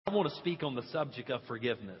I want to speak on the subject of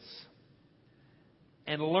forgiveness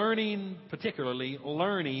and particularly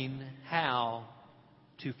learning how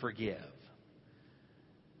to forgive.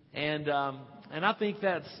 And I think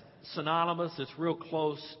that's synonymous. It's real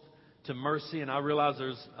close to mercy, and I realize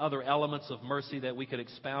there's other elements of mercy that we could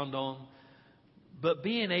expound on. But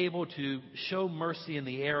being able to show mercy in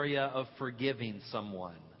the area of forgiving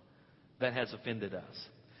someone that has offended us.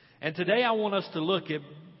 And today I want us to look at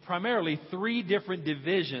primarily 3 different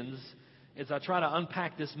divisions as I try to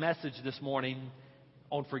unpack this message this morning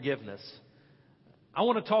on forgiveness. I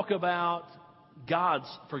want to talk about God's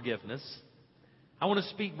forgiveness. I want to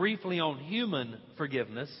speak briefly on human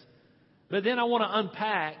forgiveness. But then I want to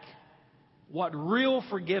unpack what real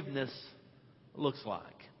forgiveness looks like.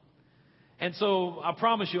 And so I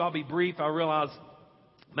promise you I'll be brief. I realize,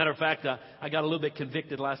 matter of fact, I got a little bit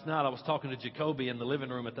convicted last night. I was talking to Jacoby in the living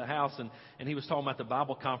room at the house, and he was talking about the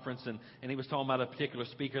Bible conference, and he was talking about a particular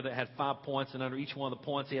speaker that had 5 points, and under each one of the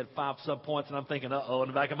points he had 5 sub-points, and I'm thinking, in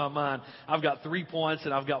the back of my mind, I've got 3 points,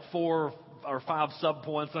 and I've got 4 or 5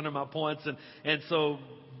 sub-points under my points, and so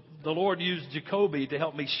the Lord used Jacoby to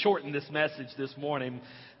help me shorten this message this morning.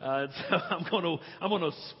 So I'm going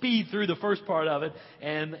to speed through the first part of it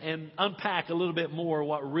and unpack a little bit more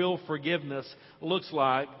what real forgiveness looks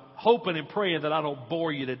like, hoping and praying that I don't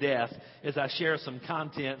bore you to death as I share some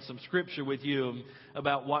content, some scripture with you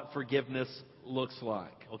about what forgiveness looks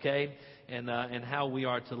like, okay? And how we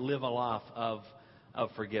are to live a life of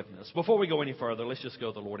forgiveness. Before we go any further, let's just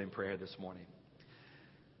go to the Lord in prayer this morning.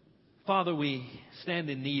 Father, we stand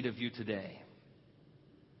in need of you today.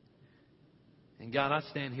 And God, I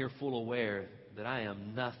stand here full aware that I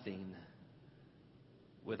am nothing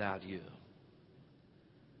without you.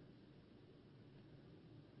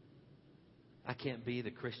 I can't be the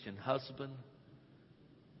Christian husband,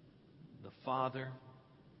 the father,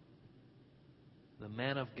 the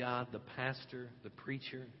man of God, the pastor, the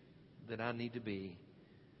preacher that I need to be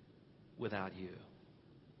without you.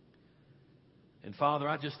 And Father,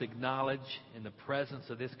 I just acknowledge in the presence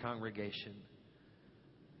of this congregation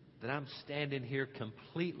that I'm standing here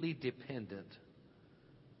completely dependent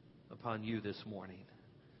upon you this morning.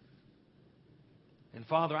 And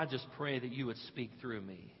Father, I just pray that you would speak through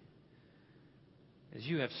me. As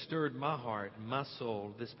you have stirred my heart and my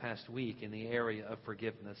soul this past week in the area of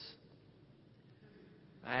forgiveness,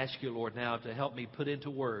 I ask you, Lord, now to help me put into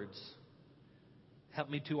words, help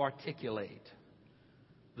me to articulate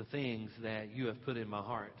the things that you have put in my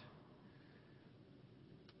heart.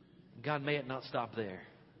 God, may it not stop there.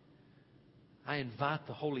 I invite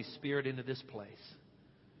the Holy Spirit into this place.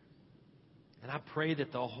 And I pray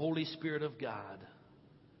that the Holy Spirit of God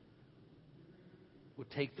would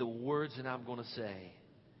take the words that I'm going to say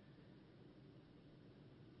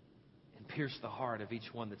and pierce the heart of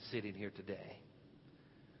each one that's sitting here today.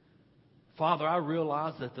 Father, I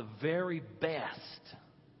realize that the very best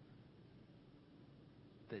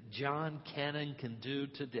that John Cannon can do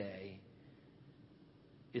today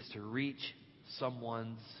is to reach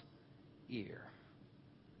someone's ear.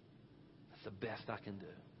 That's the best I can do.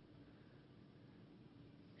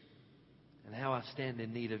 And how I stand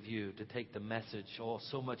in need of you to take the message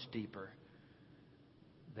so much deeper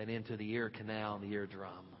than into the ear canal and the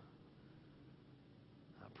eardrum.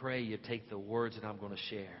 I pray you take the words that I'm going to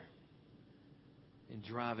share and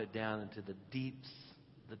drive it down into the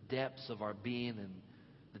depths of our being and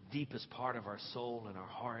the deepest part of our soul and our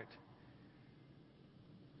heart.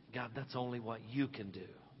 God, that's only what you can do.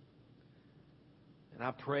 And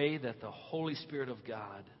I pray that the Holy Spirit of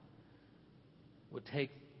God would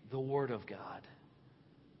take the Word of God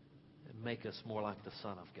and make us more like the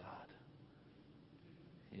Son of God.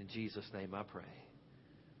 In Jesus' name I pray.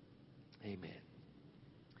 Amen.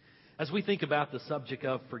 As we think about the subject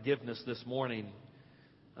of forgiveness this morning,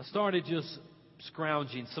 I started just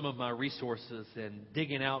scrounging some of my resources and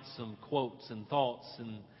digging out some quotes and thoughts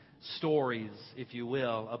and stories, if you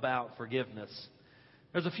will, about forgiveness.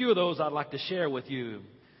 There's a few of those I'd like to share with you.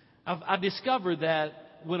 I've discovered that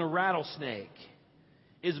when a rattlesnake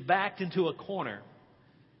is backed into a corner,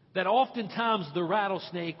 that oftentimes the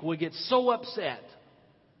rattlesnake will get so upset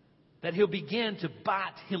that he'll begin to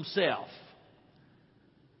bite himself.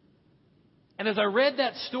 And as I read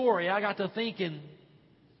that story, I got to thinking,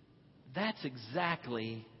 that's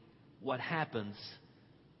exactly what happens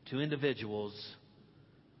to individuals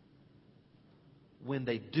when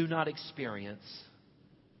they do not experience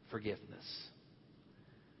forgiveness.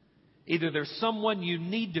 Either there's someone you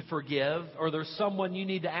need to forgive, or there's someone you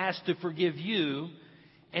need to ask to forgive you.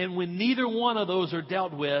 And when neither one of those are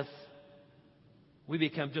dealt with, we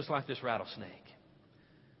become just like this rattlesnake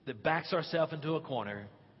that backs ourselves into a corner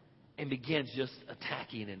and begins just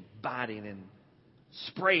attacking and biting and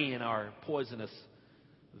spraying our poisonous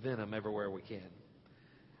venom everywhere we can.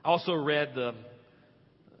 I also read the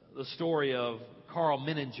story of Carl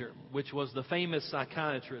Menninger, which was the famous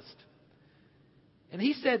psychiatrist. And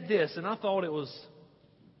he said this, and I thought it was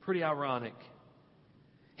pretty ironic.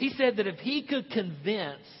 He said that if he could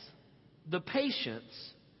convince the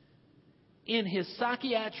patients in his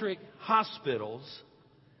psychiatric hospitals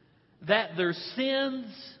that their sins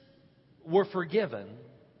were forgiven,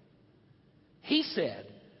 he said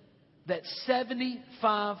that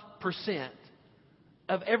 75%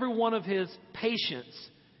 of every one of his patients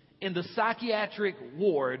in the psychiatric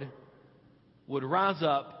ward would rise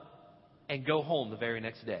up and go home the very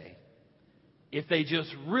next day if they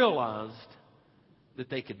just realized that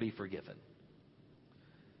they could be forgiven.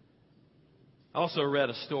 I also read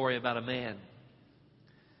a story about a man,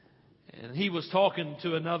 and he was talking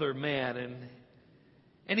to another man,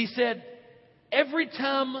 and he said, every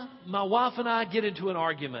time my wife and I get into an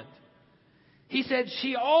argument, he said,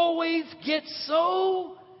 she always gets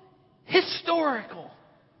so historical.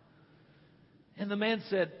 And the man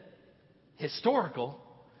said, historical?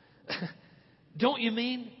 Don't you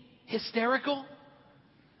mean hysterical?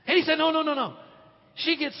 And he said, no.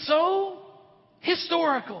 She gets so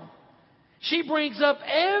historical. She brings up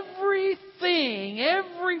everything,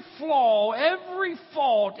 every flaw, every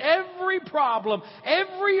fault, every problem,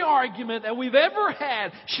 every argument that we've ever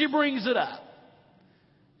had. She brings it up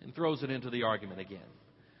and throws it into the argument again.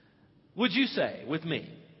 Would you say with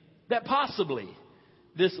me that possibly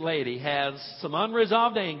this lady has some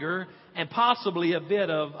unresolved anger and possibly a bit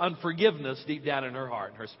of unforgiveness deep down in her heart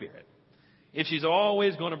and her spirit? If she's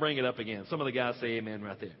always going to bring it up again. Some of the guys say amen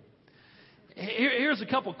right there. Here's a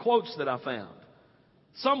couple quotes that I found.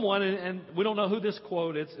 Someone, and we don't know who this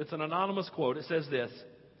quote is, it's an anonymous quote. It says this: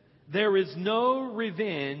 there is no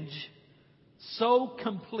revenge so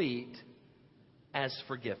complete as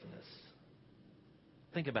forgiveness.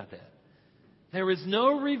 Think about that. There is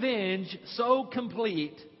no revenge so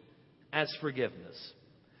complete as forgiveness.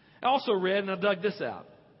 I also read, and I dug this out,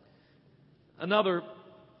 another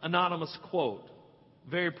anonymous quote,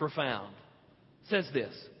 very profound. It says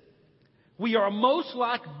this: we are most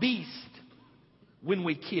like beasts when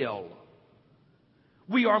we kill.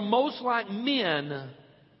 We are most like men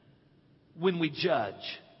when we judge.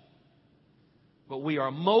 But we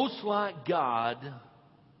are most like God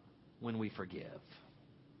when we forgive.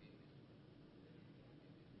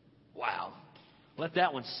 Wow. Let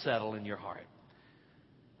that one settle in your heart.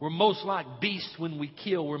 We're most like beasts when we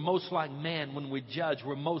kill. We're most like man when we judge.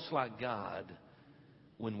 We're most like God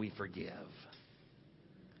when we forgive.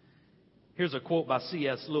 Here's a quote by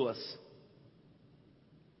C.S. Lewis.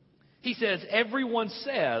 He says, everyone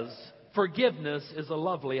says forgiveness is a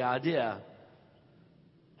lovely idea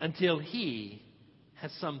until he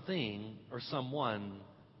has something or someone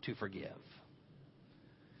to forgive.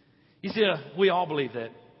 You see, we all believe that.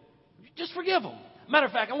 Just forgive them. Matter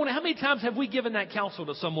of fact, I wonder how many times have we given that counsel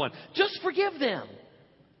to someone? Just forgive them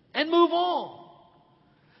and move on.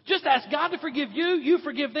 Just ask God to forgive you, you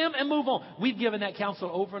forgive them, and move on. We've given that counsel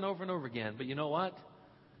over and over and over again. But you know what?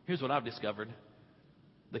 Here's what I've discovered.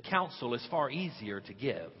 The counsel is far easier to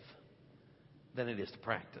give than it is to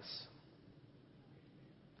practice.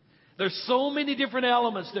 There's so many different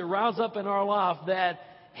elements that rise up in our life that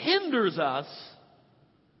hinders us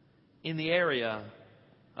in the area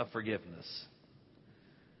of forgiveness.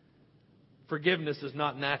 Forgiveness is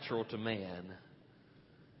not natural to man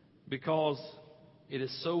because it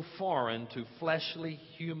is so foreign to fleshly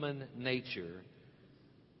human nature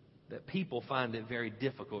that people find it very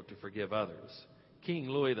difficult to forgive others. King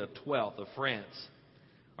Louis XII of France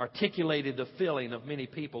articulated the feeling of many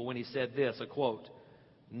people when he said this, a quote,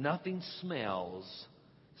 nothing smells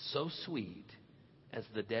so sweet as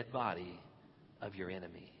the dead body of your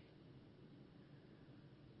enemy.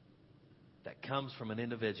 That comes from an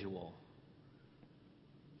individual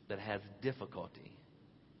that has difficulty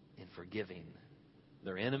in forgiving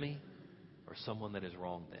their enemy or someone that has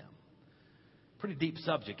wronged them. Pretty deep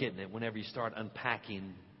subject, isn't it, whenever you start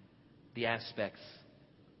unpacking the aspects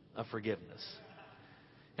of forgiveness.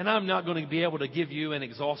 And I'm not going to be able to give you an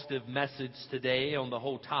exhaustive message today on the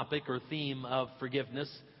whole topic or theme of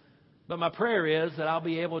forgiveness. But my prayer is that I'll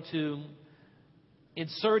be able to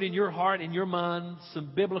insert in your heart and your mind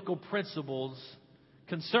some biblical principles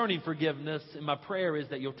concerning forgiveness. And my prayer is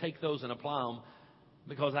that you'll take those and apply them,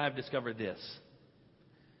 because I've discovered this.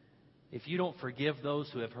 If you don't forgive those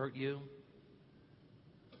who have hurt you,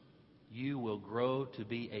 you will grow to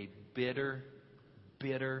be a bitter,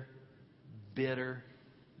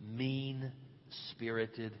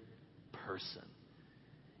 mean-spirited person.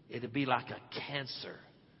 it'll be like a cancer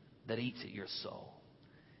that eats at your soul.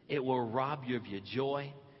 It will rob you of your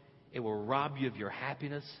joy. It will rob you of your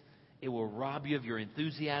happiness. It will rob you of your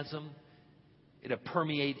enthusiasm. It'll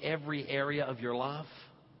permeate every area of your life.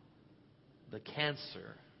 The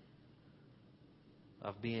cancer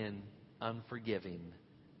of being unforgiving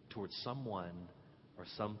towards someone or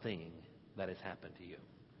something that has happened to you.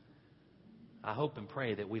 I hope and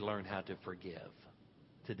pray that we learn how to forgive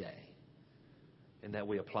today and that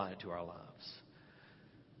we apply it to our lives.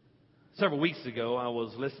 Several weeks ago, I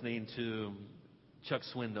was listening to Chuck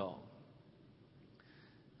Swindoll.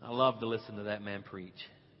 I love to listen to that man preach.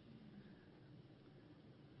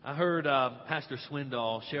 I heard Pastor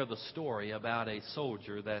Swindoll share the story about a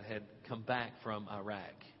soldier that had come back from Iraq.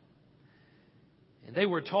 And they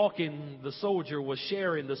were talking, the soldier was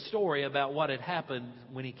sharing the story about what had happened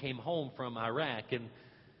when he came home from Iraq. And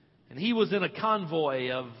he was in a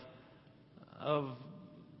convoy of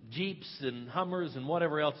Jeeps and Hummers and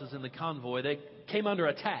whatever else is in the convoy. They came under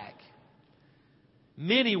attack.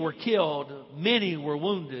 Many were killed, many were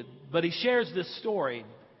wounded. But he shares this story.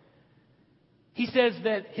 He says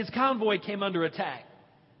that his convoy came under attack.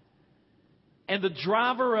 And the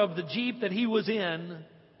driver of the Jeep that he was in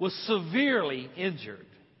was severely injured.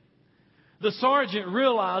 The sergeant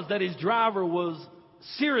realized that his driver was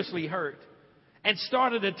seriously hurt and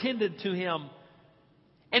started attending to him.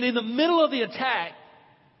 And in the middle of the attack,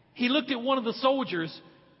 he looked at one of the soldiers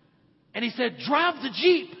and he said, "Drive the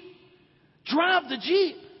Jeep! Drive the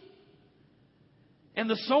Jeep!" And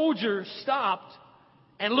the soldier stopped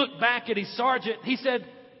and looked back at his sergeant. He said,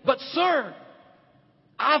 "But sir,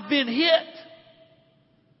 I've been hit."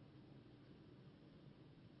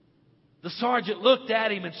 The sergeant looked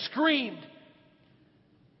at him and screamed,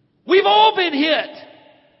 "We've all been hit.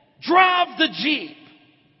 Drive the Jeep."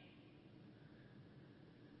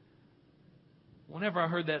 Whenever I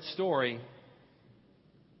heard that story,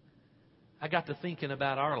 I got to thinking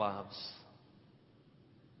about our lives.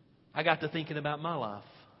 I got to thinking about my life.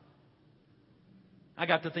 I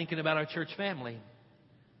got to thinking about our church family.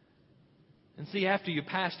 And see, after you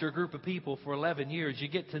pastor a group of people for 11 years, you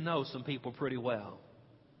get to know some people pretty well.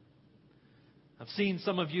 I've seen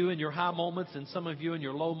some of you in your high moments and some of you in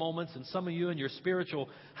your low moments and some of you in your spiritual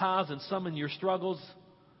highs and some in your struggles.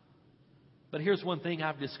 But here's one thing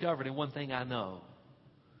I've discovered and one thing I know.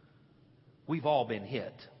 We've all been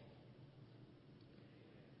hit.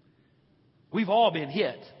 We've all been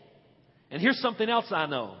hit. And here's something else I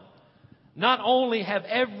know. Not only have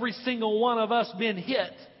every single one of us been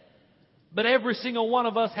hit, but every single one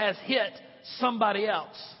of us has hit somebody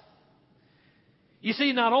else. You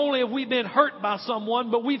see, not only have we been hurt by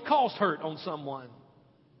someone, but we've caused hurt on someone.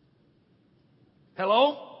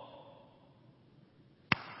 Hello?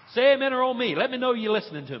 Say amen or oh me. Let me know you're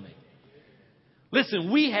listening to me.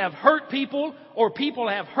 Listen, we have hurt people or people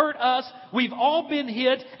have hurt us. We've all been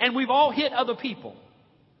hit and we've all hit other people.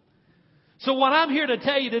 So what I'm here to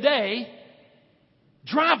tell you today,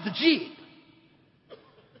 drive the Jeep.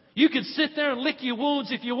 You can sit there and lick your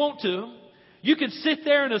wounds if you want to. You can sit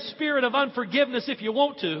there in a spirit of unforgiveness if you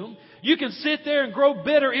want to. You can sit there and grow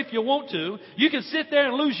bitter if you want to. You can sit there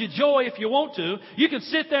and lose your joy if you want to. You can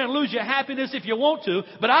sit there and lose your happiness if you want to.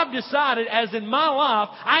 But I've decided, as in my life,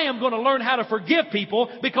 I am going to learn how to forgive people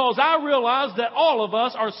because I realize that all of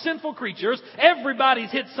us are sinful creatures.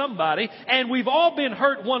 Everybody's hit somebody and we've all been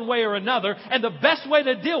hurt one way or another. And the best way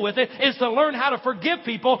to deal with it is to learn how to forgive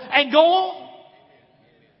people and go on.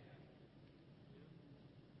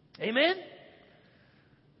 Amen?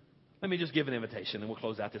 Let me just give an invitation and we'll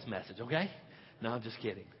close out this message, okay? No, I'm just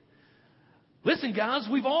kidding. Listen, guys,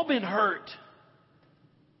 we've all been hurt.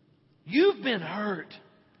 You've been hurt.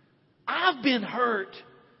 I've been hurt.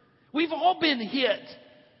 We've all been hit.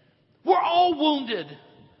 We're all wounded.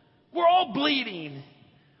 We're all bleeding.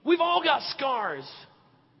 We've all got scars.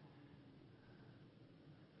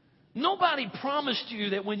 Nobody promised you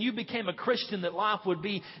that when you became a Christian that life would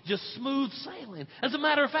be just smooth sailing. As a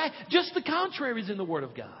matter of fact, just the contrary is in the Word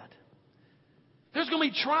of God. There's going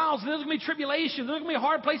to be trials, and there's going to be tribulation, there's going to be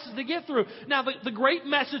hard places to get through. Now, the great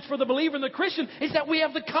message for the believer and the Christian is that we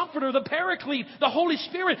have the Comforter, the Paraclete, the Holy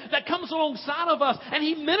Spirit that comes alongside of us, and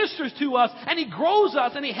He ministers to us, and He grows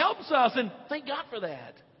us, and He helps us, and thank God for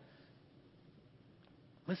that.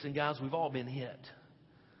 Listen, guys, we've all been hit.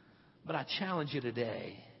 But I challenge you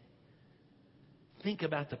today, think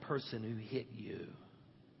about the person who hit you.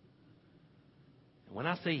 When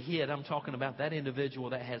I say hit, I'm talking about that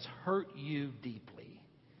individual that has hurt you deeply.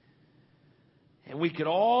 And we could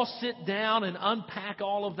all sit down and unpack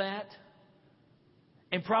all of that.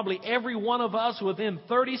 And probably every one of us within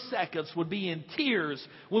 30 seconds would be in tears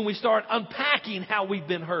when we start unpacking how we've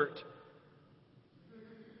been hurt.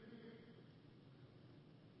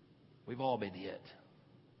 We've all been hit.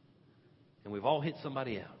 And we've all hit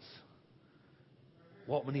somebody else.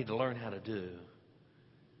 What we need to learn how to do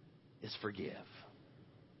is forgive.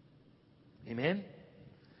 Amen?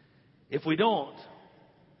 If we don't,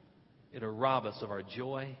 it'll rob us of our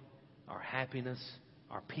joy, our happiness,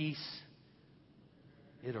 our peace.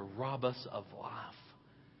 It'll rob us of life.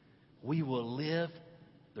 We will live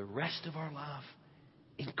the rest of our life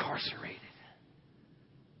incarcerated.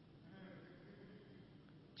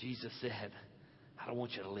 Jesus said, I don't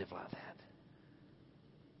want you to live like that.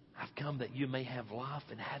 I've come that you may have life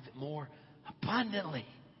and have it more abundantly.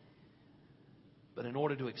 But in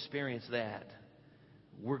order to experience that,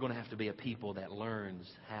 we're going to have to be a people that learns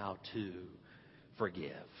how to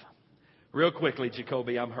forgive. Real quickly,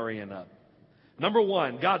 Jacoby, I'm hurrying up. Number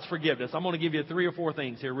one, God's forgiveness. I'm going to give you 3 or 4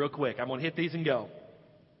 things here real quick. I'm going to hit these and go.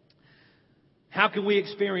 How can we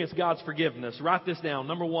experience God's forgiveness? Write this down.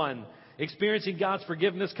 Number one, experiencing God's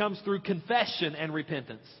forgiveness comes through confession and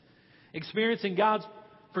repentance. Experiencing God's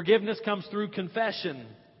forgiveness comes through confession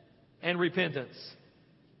and repentance.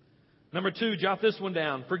 Number 2, jot this one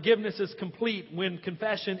down. Forgiveness is complete when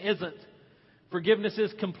confession isn't. Forgiveness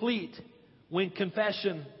is complete when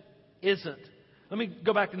confession isn't. Let me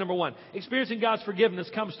go back to number 1. Experiencing God's forgiveness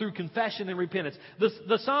comes through confession and repentance.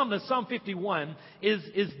 The Psalm 51,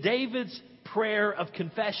 is David's prayer of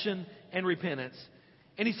confession and repentance.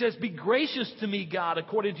 And he says, be gracious to me, God,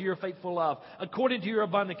 according to your faithful love, according to your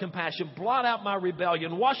abundant compassion. Blot out my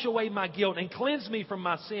rebellion, wash away my guilt, and cleanse me from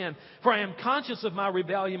my sin. For I am conscious of my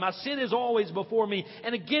rebellion. My sin is always before me.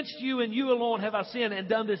 And against you and you alone have I sinned and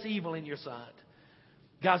done this evil in your sight.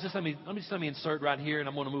 Guys, let me insert right here, and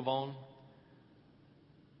I'm going to move on.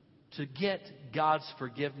 To get God's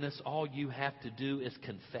forgiveness, all you have to do is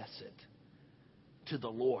confess it to the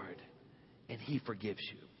Lord, and He forgives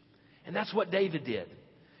you. And that's what David did.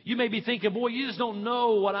 You may be thinking, boy, you just don't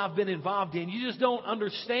know what I've been involved in. You just don't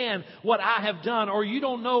understand what I have done, or you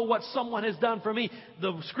don't know what someone has done for me.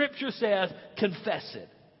 The Scripture says, confess it.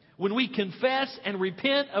 When we confess and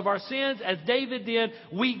repent of our sins, as David did,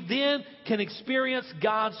 we then can experience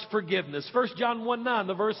God's forgiveness. 1 John 1:9,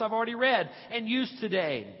 the verse I've already read and used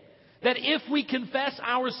today. That if we confess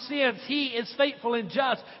our sins, He is faithful and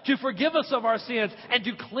just to forgive us of our sins and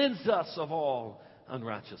to cleanse us of all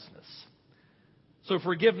unrighteousness. So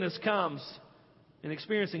forgiveness comes in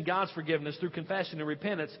experiencing God's forgiveness through confession and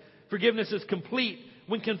repentance. Forgiveness is complete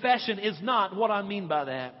when confession is not. What I mean by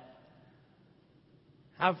that,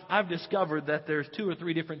 I've discovered that there's 2 or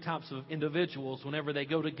 3 different types of individuals whenever they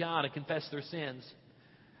go to God and confess their sins.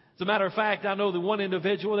 As a matter of fact, I know the one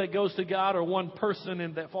individual that goes to God, or one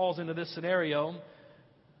person that falls into this scenario,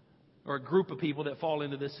 or a group of people that fall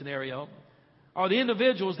into this scenario, are the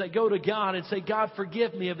individuals that go to God and say, God,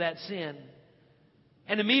 forgive me of that sin.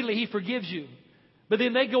 And immediately He forgives you. But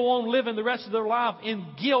then they go on living the rest of their life in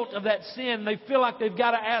guilt of that sin. They feel like they've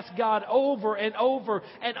got to ask God over and over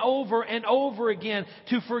and over and over again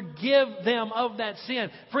to forgive them of that sin.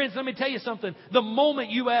 Friends, let me tell you something. The moment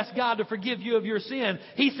you ask God to forgive you of your sin,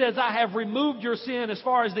 He says, I have removed your sin as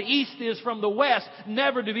far as the east is from the west,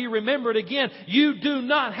 never to be remembered again. You do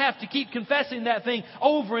not have to keep confessing that thing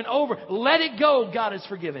over and over. Let it go. God has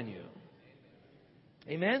forgiven you.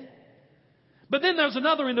 Amen? But then there's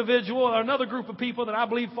another individual or another group of people that I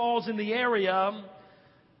believe falls in the area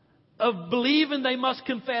of believing they must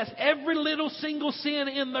confess every little single sin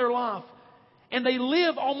in their life. And they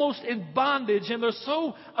live almost in bondage, and they're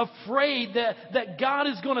so afraid that God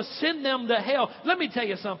is going to send them to hell. Let me tell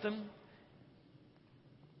you something.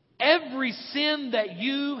 Every sin that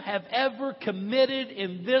you have ever committed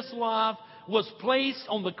in this life was placed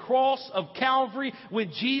on the cross of Calvary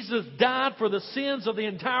when Jesus died for the sins of the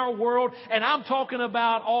entire world. And I'm talking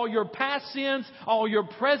about all your past sins, all your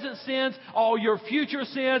present sins, all your future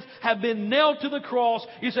sins have been nailed to the cross.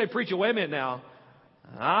 You say, preacher, wait a minute now.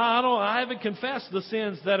 I haven't confessed the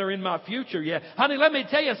sins that are in my future yet. Honey, let me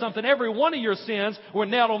tell you something. Every one of your sins were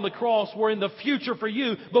nailed on the cross, were in the future for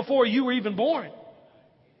you before you were even born.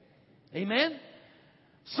 Amen?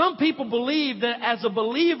 Some people believe that as a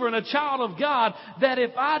believer and a child of God, that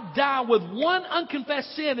if I die with one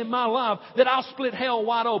unconfessed sin in my life, that I'll split hell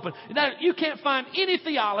wide open. Now, you can't find any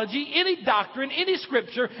theology, any doctrine, any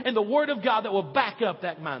scripture in the Word of God that will back up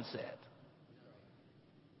that mindset.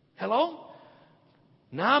 Hello?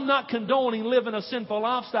 Now, I'm not condoning living a sinful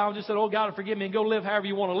lifestyle and just say, oh, God, forgive me, and go live however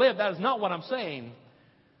you want to live. That is not what I'm saying.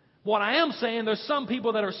 What I am saying, there's some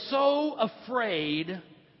people that are so afraid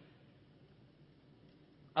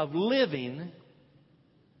of living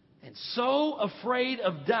and so afraid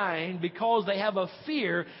of dying because they have a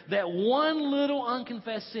fear that one little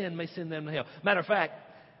unconfessed sin may send them to hell. Matter of fact,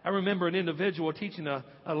 I remember an individual teaching a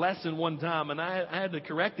lesson one time, and I had to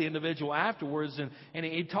correct the individual afterwards, and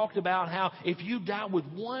he talked about how if you die with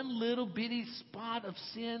one little bitty spot of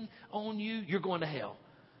sin on you, you're going to hell.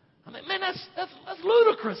 I mean, man, that's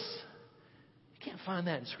ludicrous. You can't find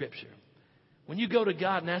that in Scripture. When you go to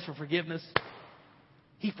God and ask for forgiveness,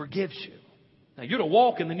 He forgives you. Now, you're to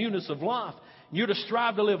walk in the newness of life. You're to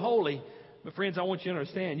strive to live holy. But friends, I want you to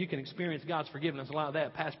understand, you can experience God's forgiveness like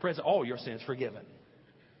that, past, present, all your sins forgiven.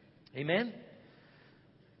 Amen?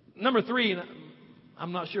 Number 3,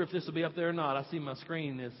 I'm not sure if this will be up there or not. I see my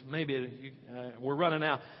screen is maybe we're running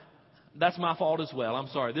out. That's my fault as well. I'm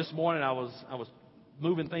sorry. This morning I was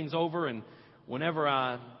moving things over, and whenever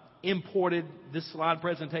I imported this slide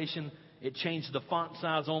presentation, it changed the font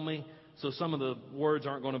size on me, so some of the words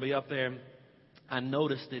aren't going to be up there. I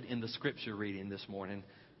noticed it in the scripture reading this morning.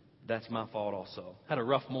 That's my fault also. Had a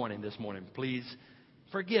rough morning this morning. Please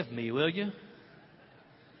forgive me, will you?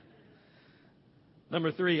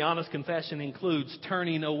 Number 3, honest confession includes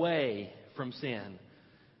turning away from sin.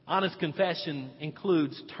 Honest confession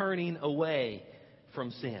includes turning away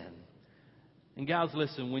from sin. And guys,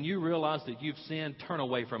 listen, when you realize that you've sinned, turn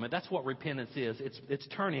away from it. That's what repentance is. It's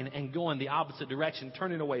turning and going the opposite direction,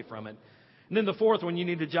 turning away from it. And then the 4th one you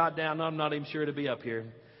need to jot down, I'm not even sure to be up here.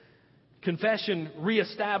 Confession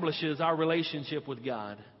reestablishes our relationship with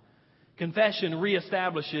God. Confession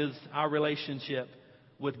reestablishes our relationship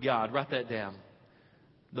with God. Write that down.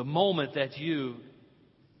 The moment that you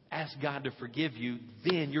ask God to forgive you,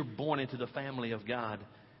 then you're born into the family of God.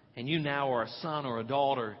 And you now are a son or a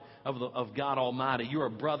daughter of God Almighty. You're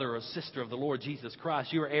a brother or a sister of the Lord Jesus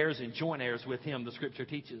Christ. You're heirs and joint heirs with Him, the Scripture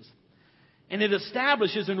teaches. And it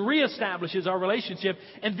establishes and reestablishes our relationship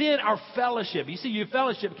and then our fellowship. You see, your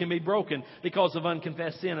fellowship can be broken because of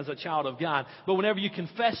unconfessed sin as a child of God. But whenever you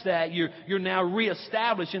confess that, you're now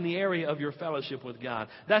reestablished in the area of your fellowship with God.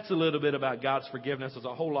 That's a little bit about God's forgiveness. There's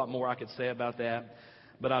a whole lot more I could say about that,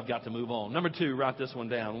 but I've got to move on. Number 2, write this one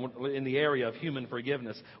down, in the area of human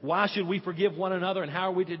forgiveness. Why should we forgive one another and how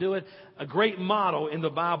are we to do it? A great model in the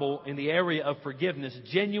Bible in the area of forgiveness,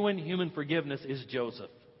 genuine human forgiveness, is Joseph.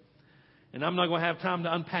 And I'm not going to have time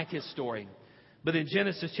to unpack his story. But in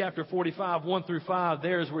Genesis chapter 45, 1 through 5,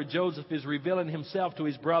 there's where Joseph is revealing himself to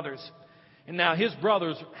his brothers. And now his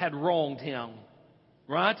brothers had wronged him,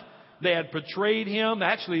 right? They had betrayed him.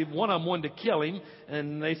 Actually, one of them wanted to kill him.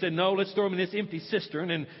 And they said, no, let's throw him in this empty cistern.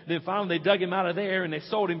 And then finally they dug him out of there and they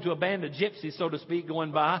sold him to a band of gypsies, so to speak,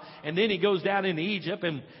 going by. And then he goes down into Egypt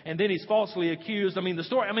and then he's falsely accused. I mean, the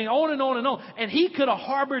story, on and on and on. And he could have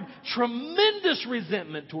harbored tremendous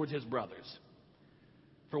resentment towards his brothers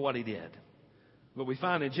for what he did. But we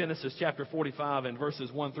find in Genesis chapter 45 and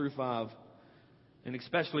verses 1 through 5, and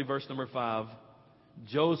especially verse number 5,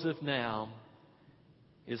 Joseph now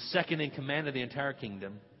is second in command of the entire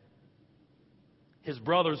kingdom. His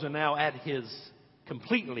brothers are now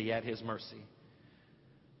completely at his mercy.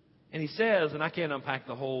 And he says, and I can't unpack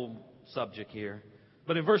the whole subject here,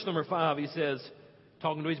 but in verse number 5 he says,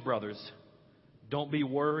 talking to his brothers, don't be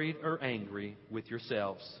worried or angry with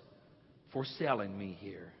yourselves for selling me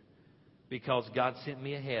here, because God sent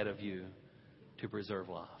me ahead of you to preserve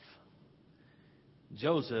life.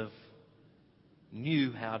 Joseph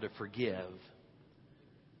knew how to forgive.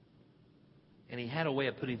 And he had a way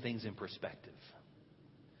of putting things in perspective.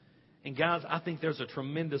 And guys, I think there's a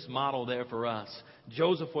tremendous model there for us.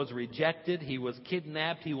 Joseph was rejected. He was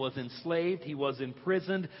kidnapped. He was enslaved. He was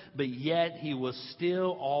imprisoned. But yet he was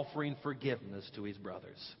still offering forgiveness to his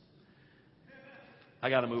brothers. I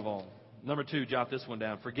got to move on. Number 2, jot this one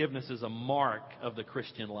down. Forgiveness is a mark of the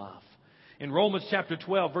Christian life. In Romans chapter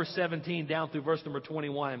 12, verse 17 down through verse number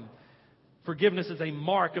 21, forgiveness is a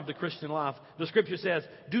mark of the Christian life. The Scripture says,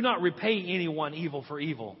 do not repay anyone evil for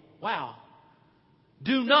evil. Wow.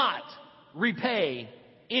 Do not repay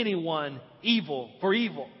anyone evil for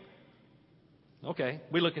evil. Okay,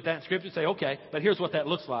 we look at that in Scripture and say, okay, but here's what that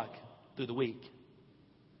looks like through the week.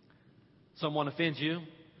 Someone offends you,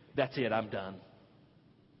 that's it, I'm done.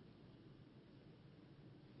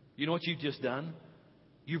 You know what you've just done?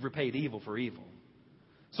 You've repaid evil for evil.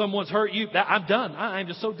 Someone's hurt you, I'm done. I'm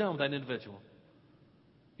just so done with that individual.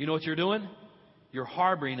 You know what you're doing? You're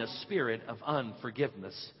harboring a spirit of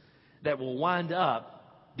unforgiveness that will wind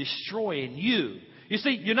up destroying you. You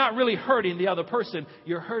see, you're not really hurting the other person.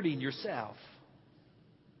 You're hurting yourself.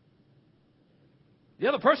 The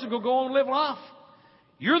other person will go on and live life.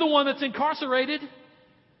 You're the one that's incarcerated.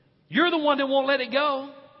 You're the one that won't let it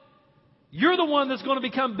go. You're the one that's going to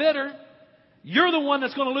become bitter. You're the one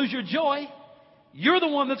that's going to lose your joy. You're the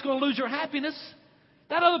one that's going to lose your happiness.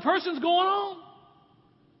 That other person's going on.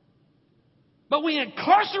 But we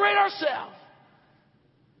incarcerate ourselves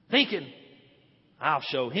thinking, I'll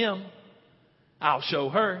show him. I'll show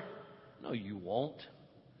her. No, you won't.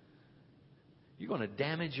 You're going to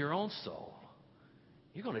damage your own soul.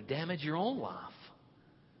 You're going to damage your own life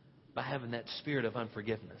by having that spirit of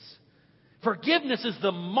unforgiveness. Forgiveness is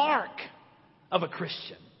the mark of a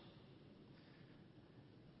Christian.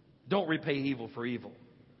 Don't repay evil for evil.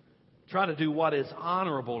 Try to do what is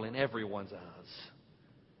honorable in everyone's eyes.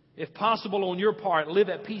 If possible on your part, live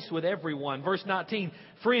at peace with everyone. Verse 19,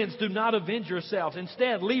 friends, do not avenge yourselves.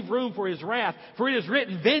 Instead, leave room for His wrath. For it is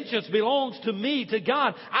written, vengeance belongs to me, to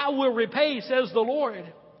God. I will repay, says the Lord.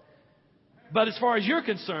 But as far as you're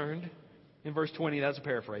concerned, in verse 20, that's a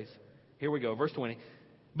paraphrase. Here we go, verse 20.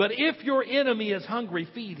 But if your enemy is hungry,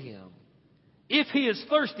 feed him. If he is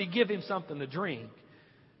thirsty, give him something to drink.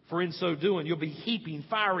 For in so doing, you'll be heaping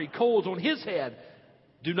fiery coals on his head.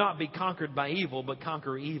 Do not be conquered by evil, but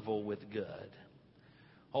conquer evil with good.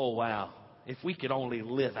 Oh, wow. If we could only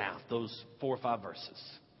live out those 4 or 5 verses,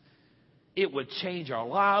 it would change our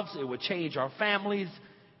lives. It would change our families.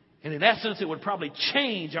 And in essence, it would probably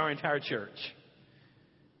change our entire church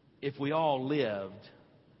if we all lived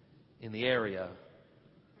in the area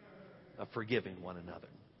of forgiving one another.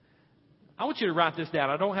 I want you to write this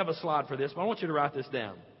down. I don't have a slide for this, but I want you to write this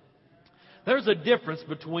down. There's a difference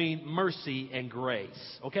between mercy and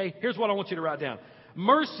grace. Okay? Here's what I want you to write down.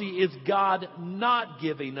 Mercy is God not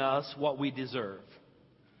giving us what we deserve.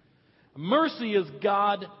 Mercy is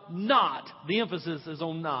God not. The emphasis is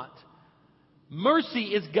on not. Mercy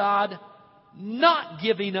is God not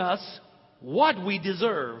giving us what we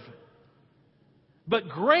deserve. But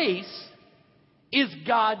grace is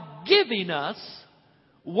God giving us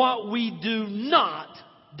what we do not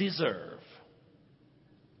deserve.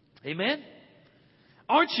 Amen?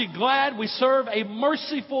 Aren't you glad we serve a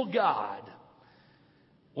merciful God?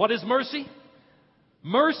 What is mercy?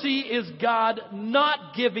 Mercy is God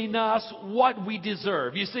not giving us what we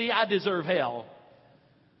deserve. You see, I deserve hell.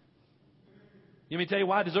 Let me tell you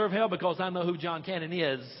why I deserve hell. Because I know who John Cannon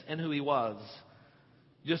is and who he was.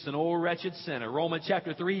 Just an old wretched sinner. Romans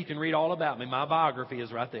chapter 3, you can read all about me. My biography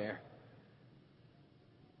is right there.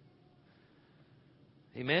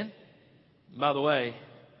 Amen? By the way,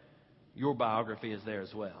 your biography is there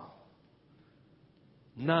as well.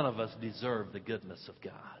 None of us deserve the goodness of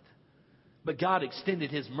God. But God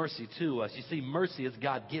extended His mercy to us. You see, mercy is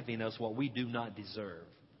God giving us what we do not deserve.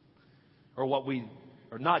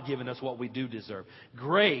 Or not giving us what we do deserve.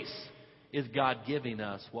 Grace is God giving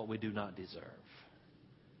us what we do not deserve.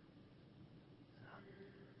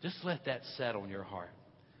 Just let that settle in your heart.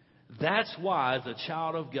 That's why, as a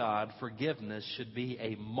child of God, forgiveness should be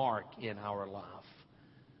a mark in our life.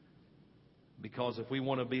 Because if we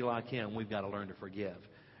want to be like Him, we've got to learn to forgive.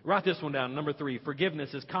 Write this one down. Number 3,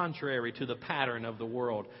 forgiveness is contrary to the pattern of the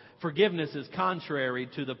world. Forgiveness is contrary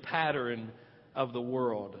to the pattern of the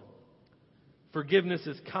world. Forgiveness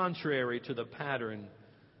is contrary to the pattern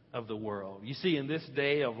of the world. You see, in this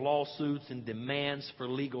day of lawsuits and demands for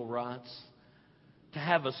legal rights, to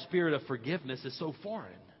have a spirit of forgiveness is so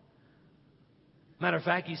foreign. Matter of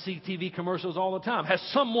fact, you see TV commercials all the time. Has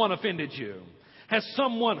someone offended you? Has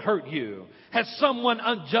someone hurt you? Has someone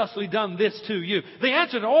unjustly done this to you? The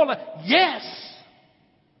answer to all that, yes.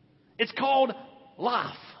 It's called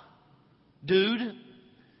life, dude.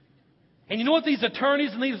 And you know what these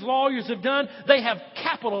attorneys and these lawyers have done? They have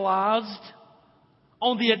capitalized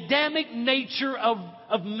on the Adamic nature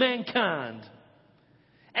of mankind.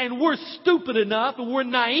 And we're stupid enough and we're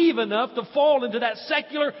naive enough to fall into that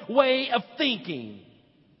secular way of thinking.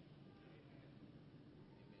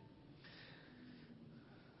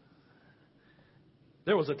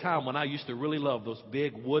 There was a time when I used to really love those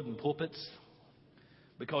big wooden pulpits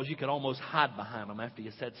because you could almost hide behind them after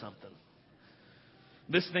you said something.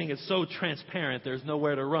 This thing is so transparent, there's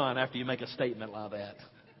nowhere to run after you make a statement like that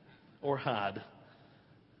or hide.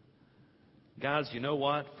 Guys, you know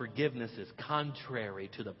what? Forgiveness is contrary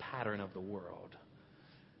to the pattern of the world.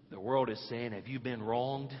 The world is saying, have you been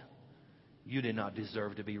wronged? You did not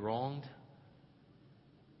deserve to be wronged.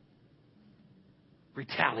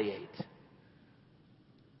 Retaliate.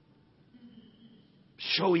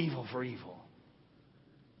 Show evil for evil.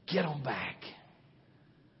 Get them back.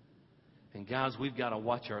 And guys, we've got to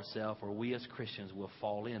watch ourselves or we as Christians will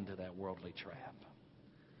fall into that worldly trap.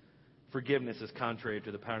 Forgiveness is contrary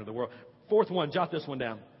to the pattern of the world. 4th one, jot this one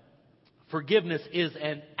down. Forgiveness is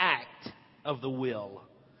an act of the will.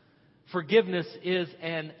 Forgiveness is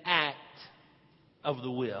an act of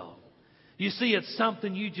the will. You see, it's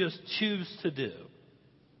something you just choose to do.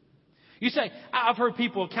 You say, I've heard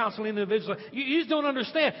people counseling individuals. You just don't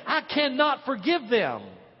understand. I cannot forgive them.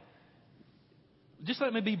 Just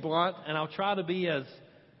let me be blunt, and I'll try to be as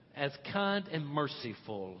kind and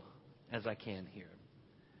merciful as I can here.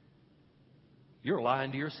 You're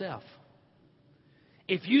lying to yourself.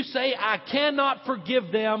 If you say, I cannot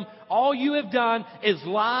forgive them, all you have done is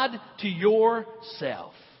lied to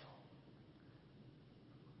yourself.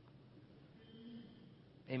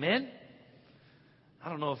 Amen? I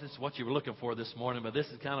don't know if this is what you were looking for this morning, but this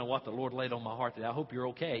is kind of what the Lord laid on my heart today. I hope you're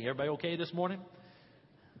okay. Everybody okay this morning?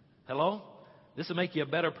 Hello? This will make you a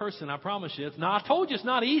better person, I promise you. I told you it's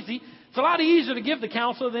not easy. It's a lot easier to give the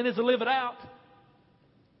counsel than it is to live it out.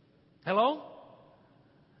 Hello?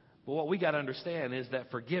 But what we got to understand is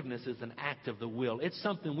that forgiveness is an act of the will. It's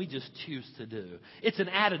something we just choose to do. It's an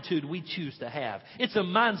attitude we choose to have. It's a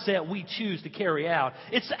mindset we choose to carry out.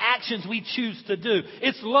 It's actions we choose to do.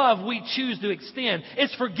 It's love we choose to extend.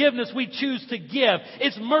 It's forgiveness we choose to give.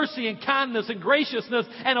 It's mercy and kindness and graciousness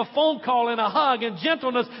and a phone call and a hug and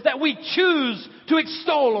gentleness that we choose to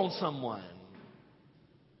extol on someone.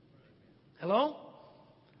 Hello?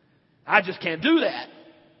 I just can't do that.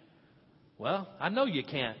 Well, I know you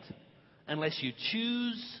can't unless you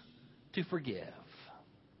choose to forgive.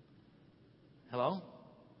 Hello?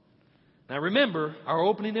 Now remember our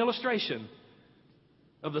opening illustration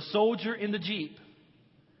of the soldier in the Jeep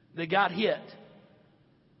that got hit.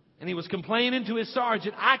 And he was complaining to his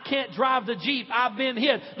sergeant, I can't drive the Jeep. I've been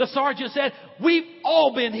hit. The sergeant said, we've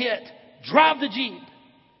all been hit. Drive the Jeep.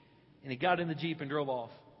 And he got in the Jeep and drove off.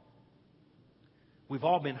 We've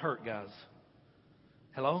all been hurt, guys.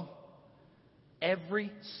 Hello?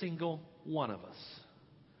 Every single one of us.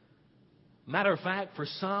 Matter of fact, for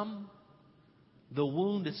some, the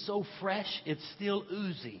wound is so fresh, it's still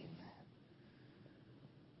oozing.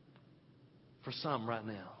 For some right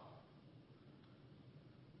now.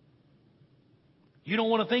 You don't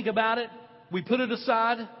want to think about it. We put it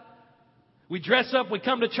aside. We dress up. We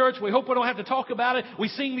come to church. We hope we don't have to talk about it. We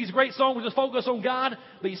sing these great songs. We just focus on God.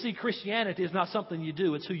 But you see, Christianity is not something you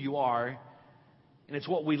do. It's who you are. And it's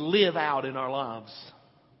what we live out in our lives.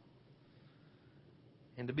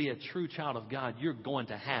 And to be a true child of God, you're going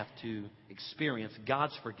to have to experience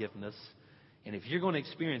God's forgiveness. And if you're going to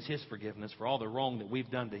experience His forgiveness for all the wrong that we've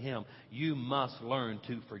done to Him, you must learn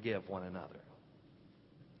to forgive one another.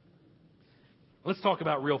 Let's talk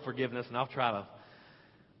about real forgiveness, and I'll try to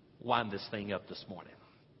wind this thing up this morning.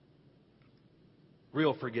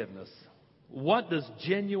 Real forgiveness. What does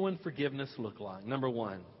genuine forgiveness look like? Number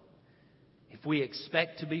one, if we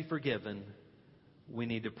expect to be forgiven, we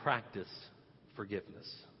need to practice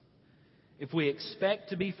forgiveness. If we expect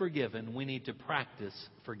to be forgiven, we need to practice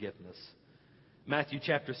forgiveness. Matthew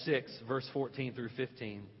chapter 6, verse 14 through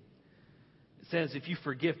 15. It says, if you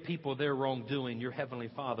forgive people their wrongdoing, your heavenly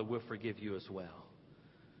Father will forgive you as well.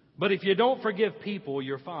 But if you don't forgive people,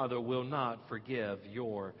 your Father will not forgive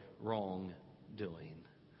your wrongdoing.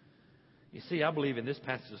 You see, I believe in this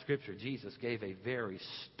passage of Scripture, Jesus gave a very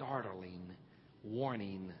startling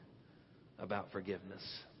warning about forgiveness.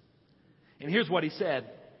 And here's what He said.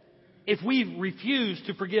 If we refuse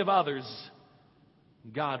to forgive others,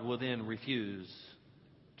 God will then refuse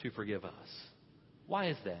to forgive us. Why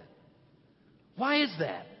is that? Why is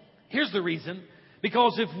that? Here's the reason.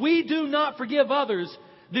 Because if we do not forgive others,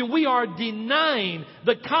 then we are denying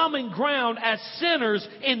the common ground as sinners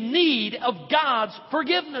in need of God's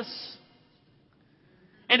forgiveness.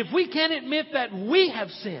 And if we can't admit that we have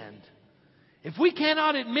sinned, if we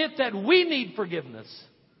cannot admit that we need forgiveness,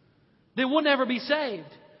 then we'll never be saved.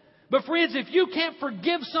 But friends, if you can't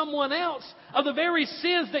forgive someone else of the very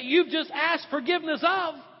sins that you've just asked forgiveness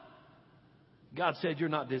of, God said you're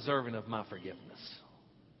not deserving of my forgiveness.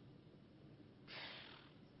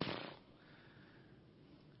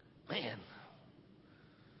 Man,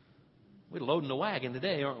 we're loading the wagon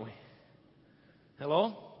today, aren't we?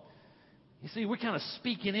 Hello? You see, we're kind of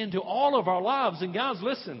speaking into all of our lives. And guys,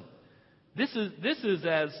 listen, this is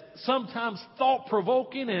as sometimes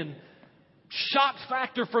thought-provoking and shock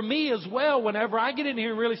factor for me as well whenever I get in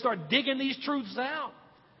here and really start digging these truths out.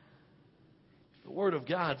 The Word of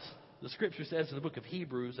God, the Scripture says in the book of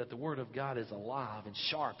Hebrews that the Word of God is alive and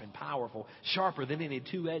sharp and powerful, sharper than any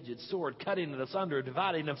two-edged sword, cutting it asunder,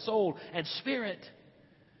 dividing of soul and spirit.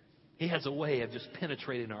 He has a way of just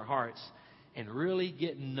penetrating our hearts and really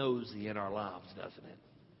getting nosy in our lives, doesn't it?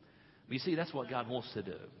 But you see, that's what God wants to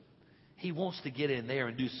do. He wants to get in there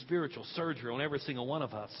and do spiritual surgery on every single one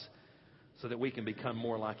of us so that we can become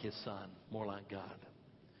more like His Son, more like God.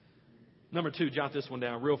 Number two, jot this one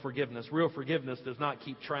down, real forgiveness. Real forgiveness does not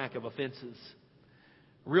keep track of offenses.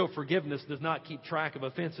 Real forgiveness does not keep track of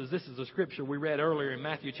offenses. This is a scripture we read earlier in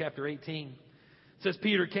Matthew chapter 18. It says,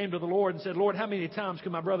 Peter came to the Lord and said, Lord, how many times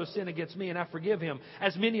can my brother sin against me and I forgive him?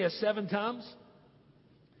 As many as 7 times?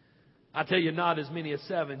 I tell you, not as many as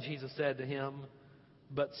 7, Jesus said to him,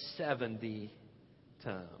 but 70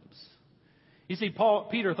 times. You see,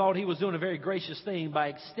 Peter thought he was doing a very gracious thing by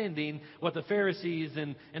extending what the Pharisees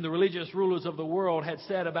and the religious rulers of the world had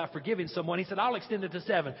said about forgiving someone. He said, I'll extend it to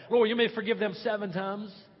 7. Lord, you may forgive them 7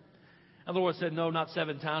 times. And the Lord said, no, not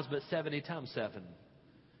 7 times, but 70 times 7.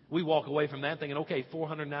 We walk away from that thinking, okay,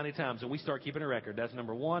 490 times. And we start keeping a record. That's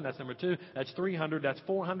number 1. That's number 2. That's 300. That's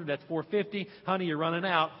 400. That's 450. Honey, you're running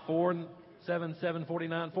out.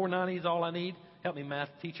 749. 490 is all I need. Help me, math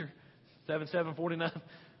teacher. 749.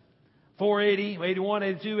 480, 81,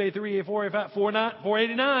 82, 83, 84, 85,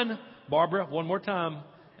 489. Barbara, one more time,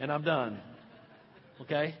 and I'm done.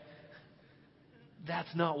 Okay?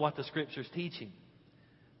 That's not what the Scripture's teaching.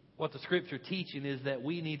 What the Scripture teaching is that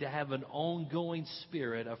we need to have an ongoing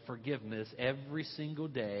spirit of forgiveness every single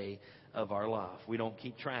day of our life. We don't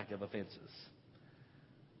keep track of offenses.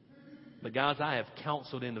 But guys, I have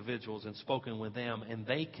counseled individuals and spoken with them, and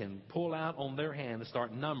they can pull out on their hand and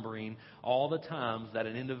start numbering all the times that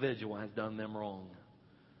an individual has done them wrong.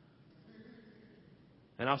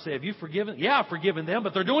 And I'll say, have you forgiven? Yeah, I've forgiven them,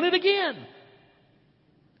 but they're doing it again.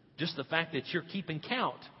 Just the fact that you're keeping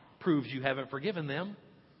count proves you haven't forgiven them.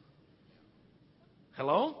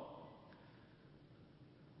 Hello?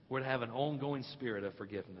 We're to have an ongoing spirit of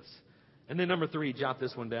forgiveness. And then number 3, jot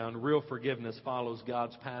this one down. Real forgiveness follows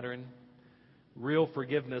God's pattern. Real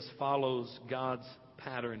forgiveness follows God's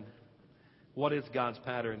pattern. What is God's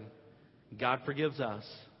pattern? God forgives us.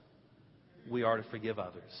 We are to forgive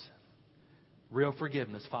others. Real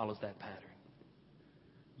forgiveness follows that pattern.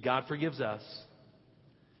 God forgives us.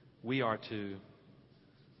 We are to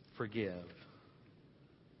forgive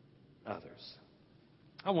others.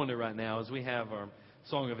 I wonder right now, as we have our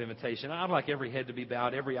song of invitation, I'd like every head to be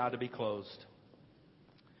bowed, every eye to be closed.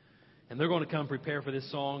 And they're going to come prepare for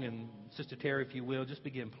this song. And Sister Terry, if you will, just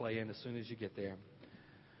begin playing as soon as you get there.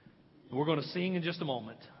 We're going to sing in just a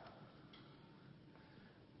moment.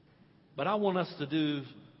 But I want us to do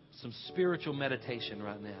some spiritual meditation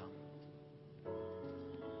right now.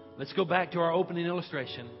 Let's go back to our opening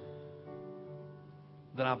illustration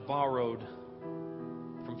that I borrowed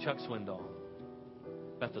from Chuck Swindoll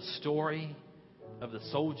about the story of the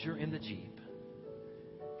soldier in the Jeep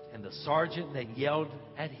and the sergeant that yelled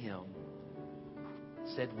at him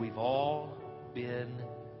said, we've all been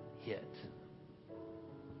hit.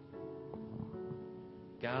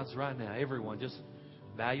 Guys, right now, everyone, just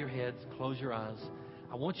bow your heads, close your eyes.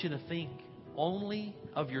 I want you to think only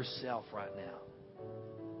of yourself right now.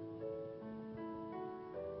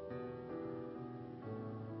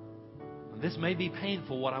 This may be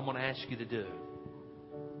painful, what I'm going to ask you to do.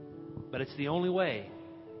 But it's the only way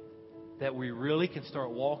that we really can start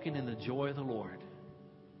walking in the joy of the Lord.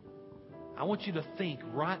 I want you to think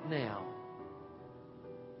right now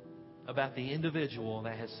about the individual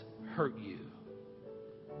that has hurt you.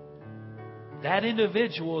 That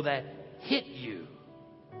individual that hit you,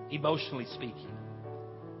 emotionally speaking,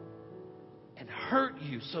 and hurt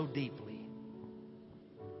you so deeply.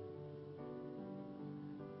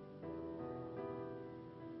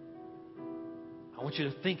 I want you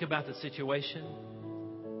to think about the situation.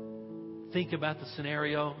 Think about the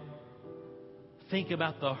scenario. Think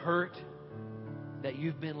about the hurt that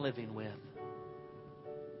you've been living with.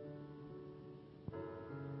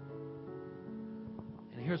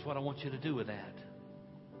 And here's what I want you to do with that.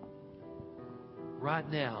 Right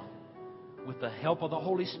now, with the help of the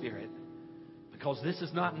Holy Spirit, because this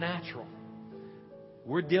is not natural.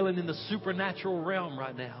 We're dealing in the supernatural realm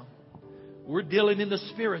right now. We're dealing in the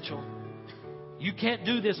spiritual. You can't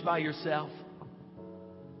do this by yourself.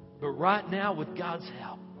 But right now, with God's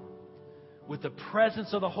help, with the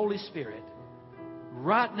presence of the Holy Spirit,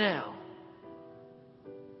 right now,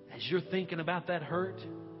 as you're thinking about that hurt,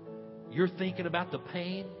 you're thinking about the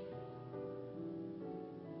pain,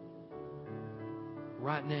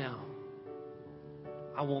 right now,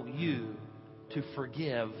 I want you to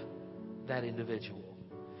forgive that individual.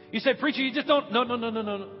 You say, preacher, you just don't...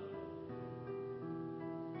 No.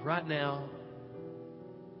 Right now,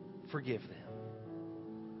 forgive them.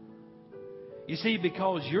 You see,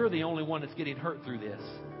 because you're the only one that's getting hurt through this.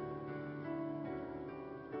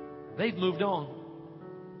 They've moved on.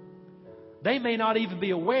 They may not even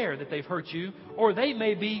be aware that they've hurt you, or they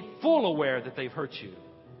may be full aware that they've hurt you.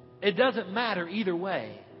 It doesn't matter either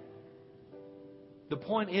way. The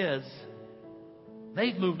point is,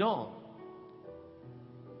 they've moved on.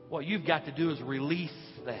 What you've got to do is release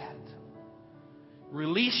that.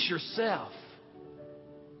 Release yourself.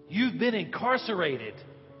 You've been incarcerated.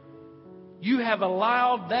 You have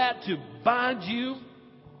allowed that to bind you.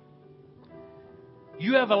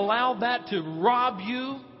 You have allowed that to rob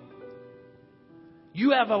you.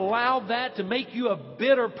 You have allowed that to make you a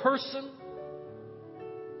bitter person.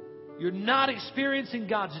 You're not experiencing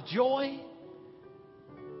God's joy.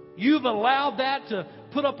 You've allowed that to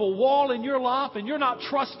put up a wall in your life, and you're not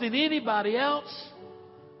trusting anybody else.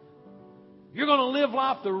 You're going to live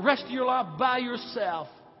life the rest of your life by yourself.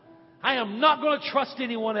 I am not going to trust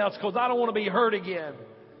anyone else because I don't want to be hurt again.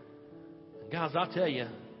 Guys, I'll tell you,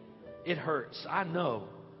 it hurts. I know.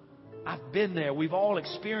 I've been there. We've all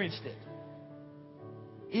experienced it.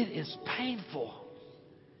 It is painful.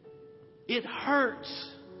 It hurts.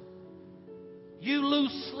 You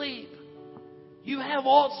lose sleep. You have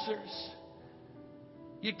ulcers.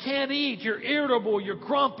 You can't eat. You're irritable. You're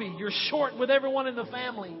grumpy. You're short with everyone in the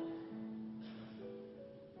family.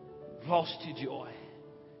 You've lost your joy.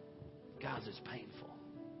 Guys, it's painful.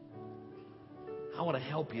 I want to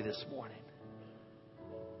help you this morning.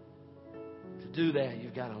 To do that,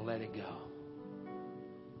 you've got to let it go.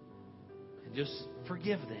 And just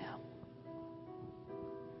forgive them.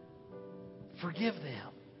 Forgive them.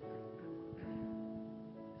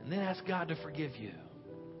 And then ask God to forgive you.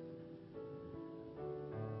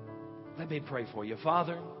 Let me pray for you.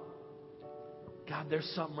 Father, God, there's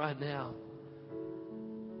something right now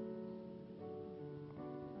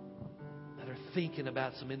that are thinking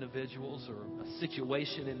about some individuals or a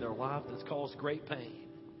situation in their life that's caused great pain.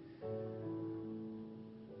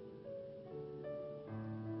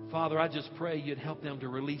 Father, I just pray you'd help them to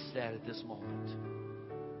release that at this moment.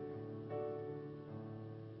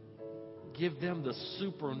 Give them the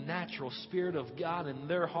supernatural Spirit of God in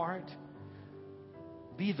their heart.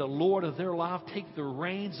 Be the Lord of their life. Take the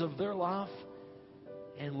reins of their life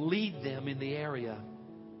and lead them in the area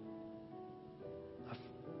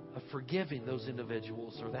of forgiving those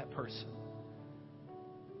individuals or that person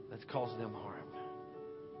that's caused them harm.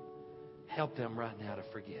 Help them right now to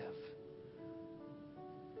forgive.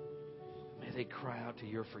 May they cry out to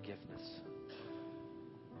your forgiveness.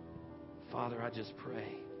 Father, I just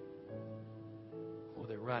pray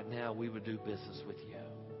that right now we would do business with you.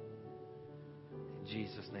 In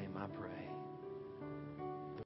Jesus' name I pray.